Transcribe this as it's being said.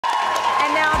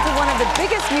one of the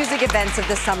biggest music events of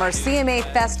the summer, CMA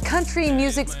Fest, country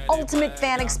music's ultimate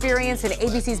fan experience, and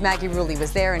ABC's Maggie Rulli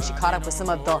was there, and she caught up with some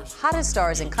of the hottest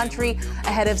stars in country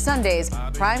ahead of Sunday's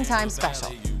primetime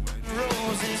special.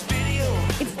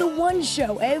 It's the one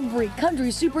show every country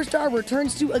superstar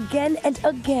returns to again and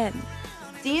again.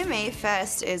 CMA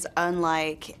Fest is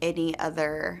unlike any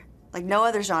other, no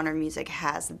other genre of music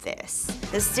has this.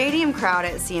 The stadium crowd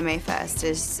at CMA Fest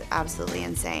is absolutely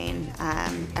insane.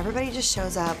 Everybody just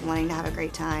shows up wanting to have a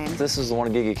great time. This is the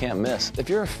one gig you can't miss. If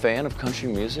you're a fan of country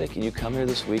music and you come here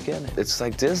this weekend, it's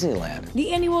like Disneyland.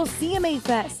 The annual CMA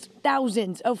Fest,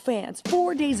 thousands of fans,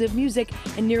 4 days of music,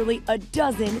 and nearly a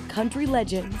dozen country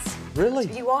legends. Really?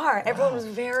 You are. Everyone was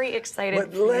very excited.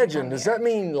 But legend, does that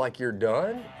mean like you're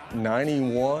done?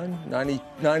 91,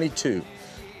 92.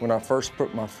 When I first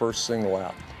put my first single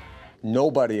out,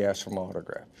 nobody asked for my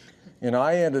autograph. And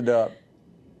I ended up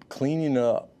cleaning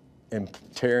up and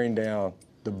tearing down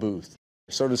the booth.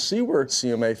 So to see where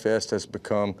CMA Fest has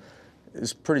become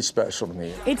is pretty special to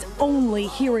me. It's only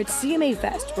here at CMA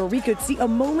Fest where we could see a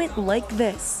moment like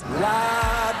this.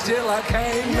 Ride till I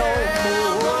can't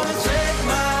no more. Take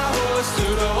my horse to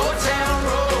the old town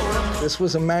road. This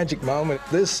was a magic moment.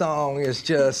 This song is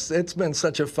just, it's been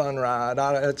such a fun ride.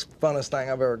 It's the funnest thing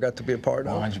I've ever got to be a part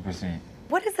of. 100%.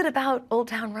 What is it about Old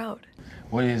Town Road?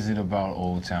 What is it about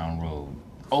Old Town Road?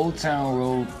 Old Town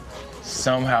Road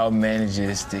somehow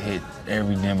manages to hit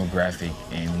every demographic,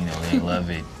 and they love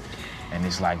it. And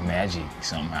it's like magic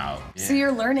somehow. Yeah. So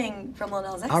you're learning from Lil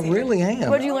Nas X. I really am.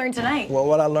 What did you learn tonight? Well,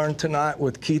 what I learned tonight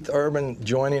with Keith Urban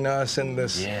joining us in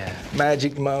this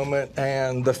magic moment,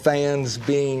 and the fans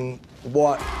being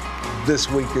what this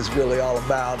week is really all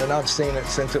about. And I've seen it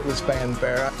since it was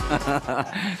fanfare.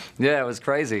 Yeah, it was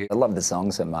crazy. I love the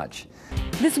song so much.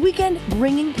 This weekend,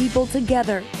 bringing people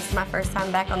together. This is my first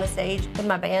time back on the stage with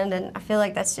my band, and I feel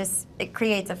like it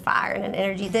creates a fire and an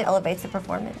energy that elevates the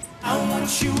performance. I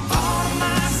want you all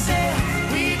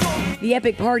myself. We gon' The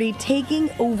epic party taking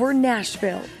over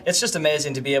Nashville. It's just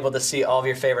amazing to be able to see all of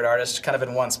your favorite artists kind of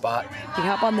in one spot. You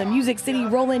hop on the Music City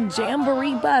Rollin'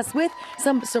 Jamboree bus with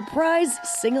some surprise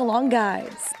sing-along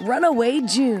guides. Runaway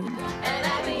June.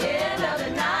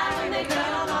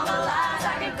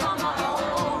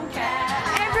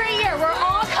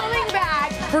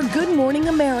 For Good Morning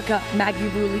America, Maggie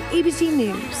Rulli, ABC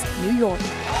News, New York.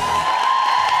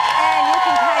 And you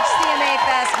can catch CMA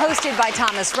Fest hosted by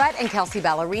Thomas Rhett and Kelsey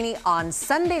Ballerini on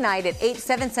Sunday night at 8,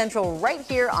 7 Central right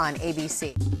here on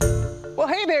ABC. Well,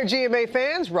 hey there, GMA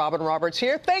fans. Robin Roberts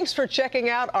here. Thanks for checking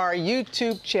out our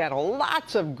YouTube channel.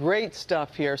 Lots of great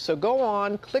stuff here. So go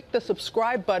on, click the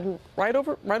subscribe button right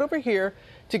over here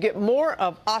to get more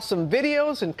of awesome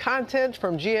videos and content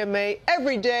from GMA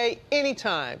every day,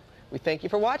 anytime. We thank you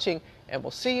for watching, and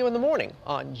we'll see you in the morning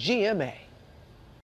on GMA.